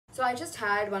So I just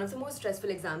had one of the most stressful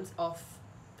exams of,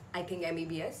 I think,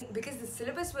 MBBS, because the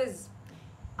syllabus was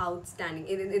outstanding.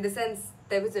 In the sense,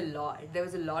 there was a lot. There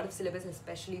was a lot of syllabus,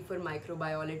 especially for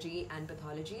microbiology and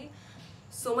pathology.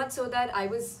 So much so that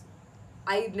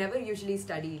I never usually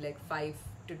study like 5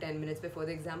 to 10 minutes before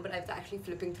the exam, but I was actually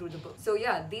flipping through the book. So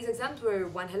yeah, these exams were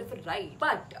one hell of a ride.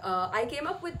 But I came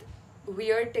up with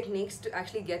weird techniques to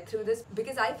actually get through this,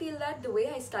 because I feel that the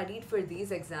way I studied for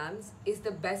these exams is the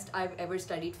best I've ever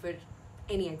studied for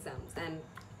any exams, and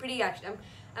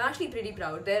I'm actually pretty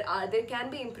proud. There can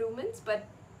be improvements, but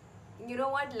you know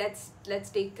what, let's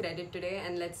take credit today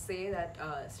and let's say that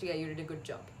Sriya, you did a good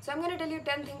job. So I'm going to tell you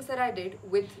 10 things that I did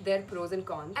with their pros and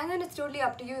cons, and then it's totally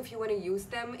up to you if you want to use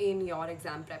them in your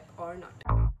exam prep or not.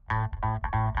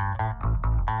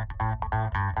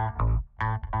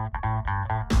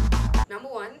 Number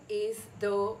one is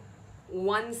the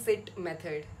one sit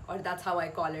method, or that's how I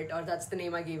call it, or that's the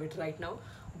name I gave it right now.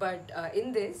 But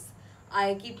in this,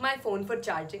 I keep my phone for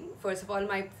charging. First of all,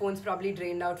 my phone's probably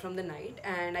drained out from the night,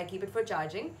 and I keep it for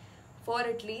charging for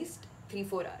at least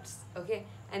 3-4 hours. Okay,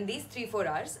 and these 3-4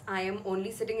 hours, I am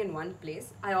only sitting in one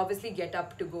place. I obviously get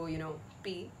up to go,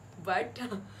 pee, but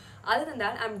other than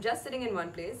that, I'm just sitting in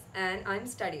one place and I'm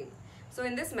studying. So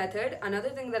in this method, another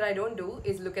thing that I don't do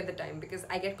is look at the time, because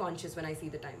I get conscious when I see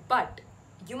the time. But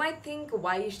you might think,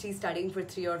 why is she studying for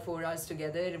 3 or 4 hours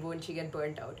together? Won't she get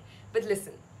burnt out? But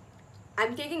listen,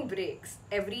 I'm taking breaks.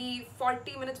 Every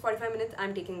 40 minutes, 45 minutes,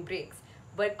 I'm taking breaks.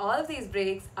 But all of these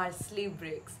breaks are sleep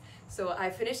breaks. So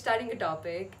I finish studying a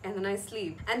topic and then I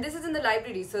sleep. And this is in the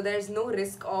library, so there's no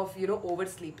risk of,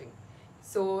 oversleeping.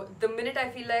 So the minute I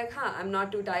feel like, I'm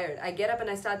not too tired, I get up and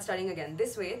I start studying again.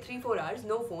 This way, 3-4 hours,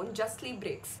 no phone, just sleep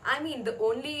breaks. I mean, the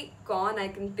only con I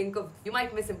can think of, you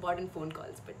might miss important phone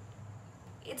calls, but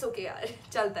it's okay yaar,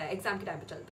 chalta hai, exam ke time pe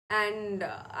chalta hai. And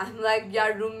I'm like,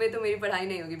 yaar, room mein to meri padhai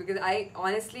nahi hogi, because I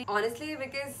honestly,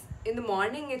 because in the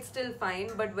morning it's still fine,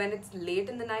 but when it's late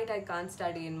in the night, I can't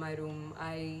study in my room.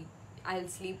 I'll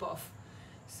sleep off.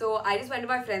 So I just went to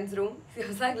my friend's room. He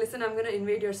was like, listen, I'm gonna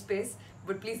invade your space,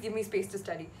 but please give me space to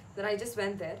study. Then I just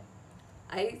went there.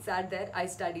 I sat there, I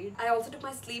studied. I also took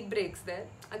my sleep breaks there.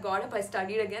 I got up, I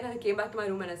studied again, and I came back to my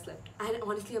room and I slept. And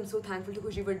honestly, I'm so thankful to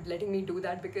Kushi for letting me do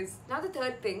that, because now the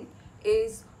third thing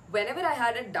is, whenever I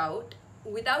had a doubt,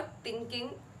 without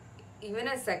thinking even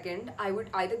a second, I would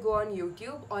either go on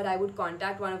YouTube or I would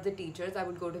contact one of the teachers. I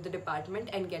would go to the department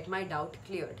and get my doubt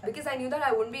cleared, because I knew that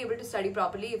I wouldn't be able to study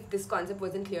properly if this concept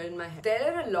wasn't clear in my head.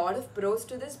 There are a lot of pros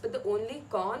to this, but the only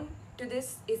con to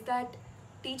this is that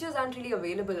teachers aren't really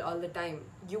available all the time.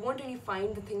 You won't really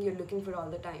find the thing you're looking for all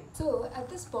the time. So at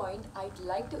this point, I'd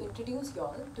like to introduce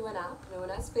y'all to an app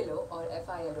known as Helloo, or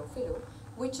Helloo,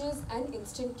 which is an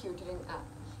instant tutoring app.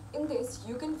 In this,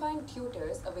 you can find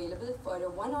tutors available for a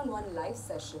one-on-one live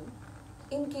session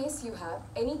in case you have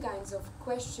any kinds of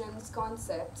questions,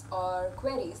 concepts, or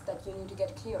queries that you need to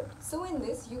get cleared. So in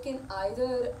this, you can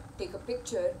either take a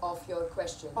picture of your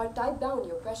question or type down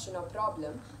your question or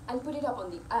problem and put it up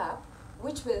on the app,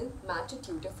 which will match a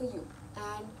tutor for you.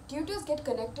 And tutors get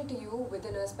connected to you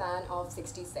within a span of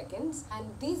 60 seconds. And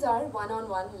these are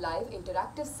one-on-one live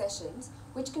interactive sessions,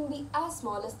 which can be as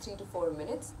small as 3 to 4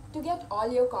 minutes to get all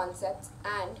your concepts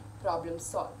and problems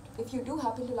solved. If you do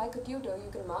happen to like a tutor, you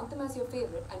can mark them as your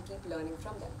favorite and keep learning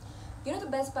from them. You know the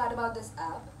best part about this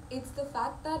app? It's the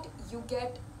fact that you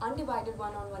get undivided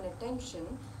one-on-one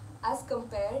attention as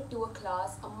compared to a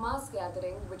class, a mass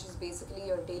gathering, which is basically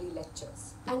your daily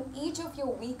lectures. And each of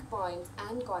your weak points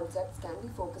and concepts can be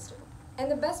focused upon. And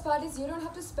the best part is, you don't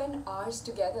have to spend hours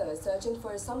together searching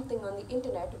for something on the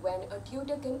internet when a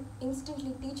tutor can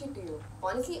instantly teach it to you.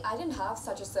 Honestly, I didn't have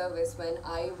such a service when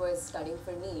I was studying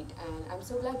for NEET, and I'm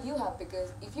so glad you have,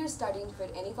 because if you're studying for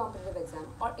any competitive exam,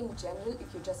 or in general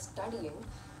if you're just studying,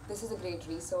 this is a great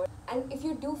resource. And if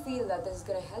you do feel that this is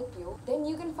going to help you, then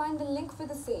you can find the link for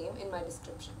the same in my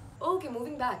description. Okay,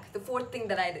 moving back, the fourth thing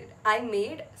that I did. I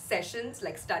made sessions,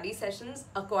 like study sessions,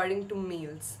 according to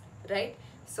meals, right?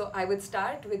 So I would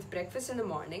start with breakfast in the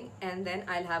morning, and then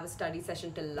I'll have a study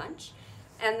session till lunch,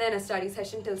 and then a study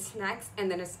session till snacks,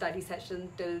 and then a study session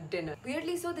till dinner.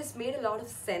 Weirdly so, this made a lot of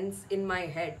sense in my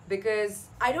head, because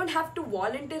I don't have to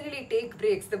voluntarily take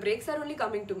breaks. The breaks are only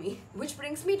coming to me. Which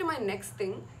brings me to my next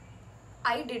thing.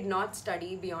 I did not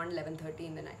study beyond 11:30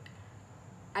 in the night.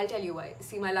 I'll tell you why.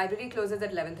 See, my library closes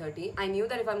at 11:30. I knew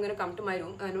that if I'm going to come to my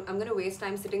room, I'm going to waste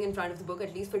time sitting in front of the book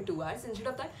at least for 2 hours. Instead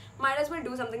of that, might as well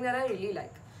do something that I really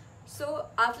like. So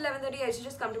after 11:30, I used to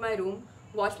just come to my room,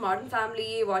 watch Modern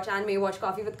Family, watch anime, watch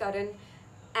Coffee with Karan,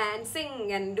 and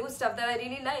sing and do stuff that I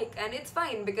really like, and it's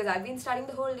fine because I've been studying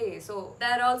the whole day. So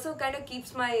that also kind of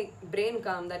keeps my brain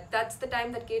calm. That's the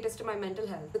time that caters to my mental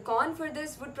health. The con for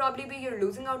this would probably be you're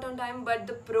losing out on time, but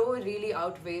the pro really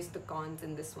outweighs the cons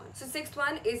in this one. So sixth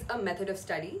one is a method of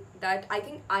study that I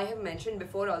think I have mentioned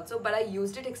before also, but I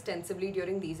used it extensively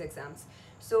during these exams.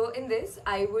 So in this,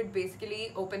 I would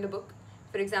basically open the book.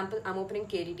 For example, I'm opening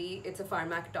KDT, it's a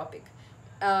pharmac topic.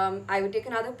 I would take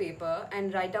another paper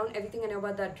and write down everything I know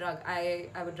about that drug. I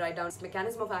would write down its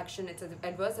mechanism of action, its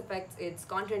adverse effects, its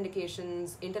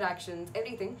contraindications, interactions,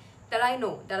 everything that I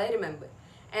know, that I remember.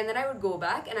 And then I would go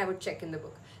back and I would check in the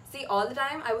book. See, all the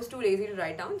time I was too lazy to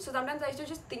write down, so sometimes I used to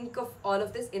just think of all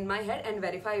of this in my head and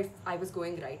verify if I was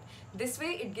going right. This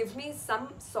way, it gives me some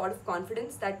sort of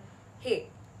confidence that, hey,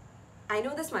 I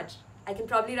know this much. I can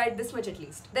probably write this much at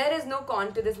least. There is no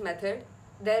con to this method.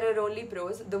 There are only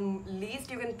pros. The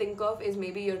least you can think of is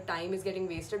maybe your time is getting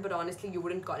wasted, but honestly, you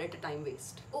wouldn't call it a time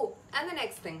waste. Oh, and the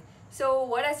next thing. So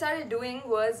what I started doing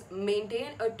was maintain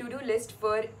a to-do list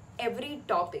for every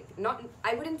topic.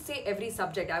 I wouldn't say every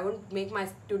subject. I wouldn't make my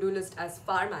to-do list as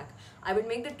pharmac. I would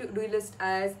make the to-do list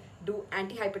as do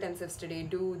antihypertensives today,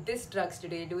 do this drugs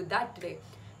today, do that today.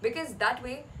 Because that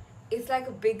way, it's like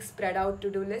a big spread out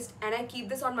to-do list, and I keep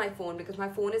this on my phone because my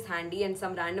phone is handy and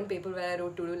some random paper where I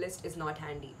wrote to-do list is not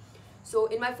handy. So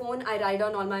in my phone, I write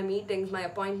down all my meetings, my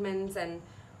appointments, and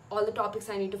all the topics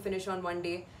I need to finish on one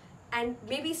day. And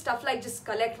maybe stuff like just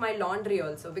collect my laundry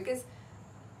also, because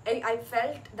I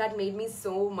felt that made me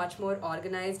so much more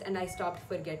organized and I stopped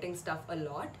forgetting stuff a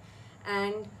lot.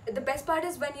 And the best part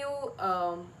is when you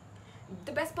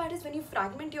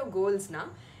fragment your goals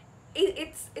now.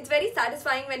 It's very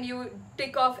satisfying when you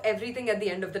tick off everything at the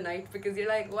end of the night because you're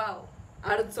like, wow,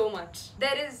 I did so much.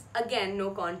 There is again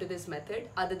no con to this method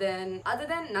other than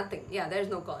nothing. Yeah, there's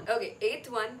no con. Okay, eighth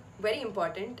one, very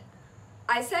important.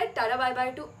 I said tada bye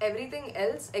bye to everything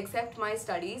else except my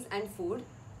studies and food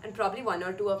and probably one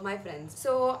or two of my friends.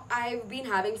 So I've been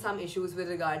having some issues with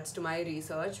regards to my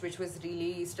research, which was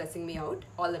really stressing me out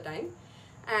all the time.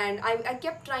 And I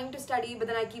kept trying to study, but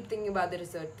then I keep thinking about the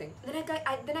research thing.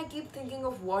 Then I keep thinking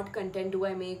of what content do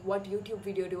I make, what YouTube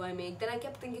video do I make. Then I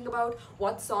kept thinking about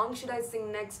what song should I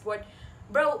sing next,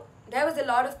 Bro, there was a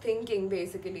lot of thinking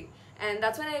basically. And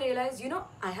that's when I realized,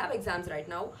 I have exams right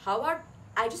now. How about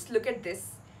I just look at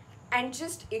this and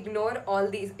just ignore all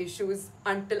these issues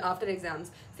until after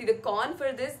exams. See, the con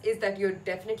for this is that you're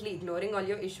definitely ignoring all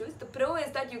your issues. The pro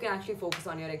is that you can actually focus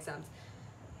on your exams.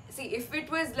 See, if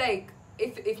it was like,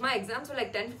 if my exams were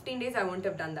like 10-15 days, I wouldn't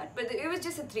have done that. But it was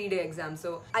just a 3-day exam.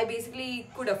 So I basically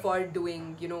could afford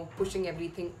doing, pushing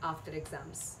everything after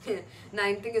exams.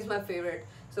 Ninth thing is my favorite.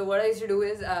 So what I used to do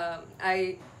is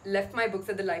I left my books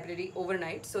at the library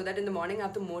overnight so that in the morning I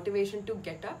have the motivation to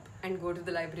get up and go to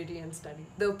the library and study.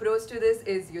 The pros to this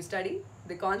is you study.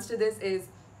 The cons to this is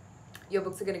your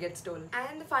books are going to get stolen.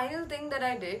 And the final thing that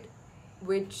I did,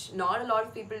 which not a lot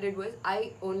of people did, was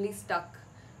I only stuck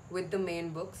with the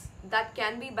main books. That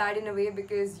can be bad in a way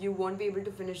because you won't be able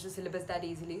to finish the syllabus that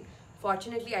easily.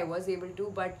 Fortunately, I was able to,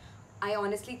 but I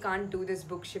honestly can't do this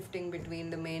book shifting between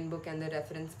the main book and the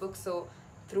reference book. So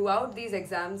throughout these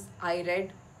exams, I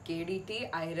read KDT,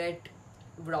 I read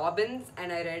Robbins,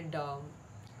 and I read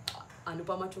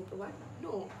Anupama Chopra. What?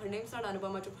 No, her name's not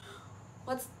Anupama Chopra.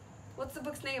 What's the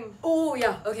book's name? Oh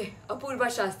yeah, okay, Apurva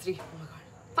Shastri. Oh my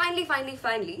god.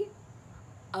 Finally,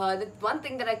 the one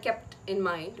thing that I kept in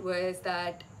mind was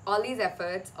that all these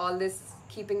efforts, all this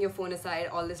keeping your phone aside,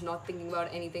 all this not thinking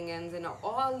about anything else, and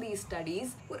all these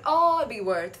studies would all be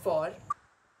worth for. It's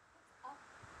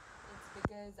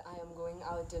because I am going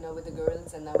out dinner with the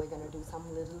girls and now we're gonna do some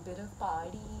little bit of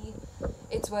party.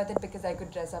 It's worth it because I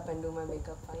could dress up and do my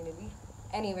makeup finally.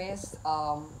 Anyways,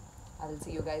 I will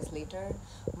see you guys later.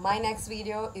 My next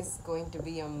video is going to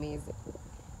be amazing.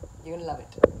 You're gonna love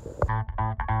it.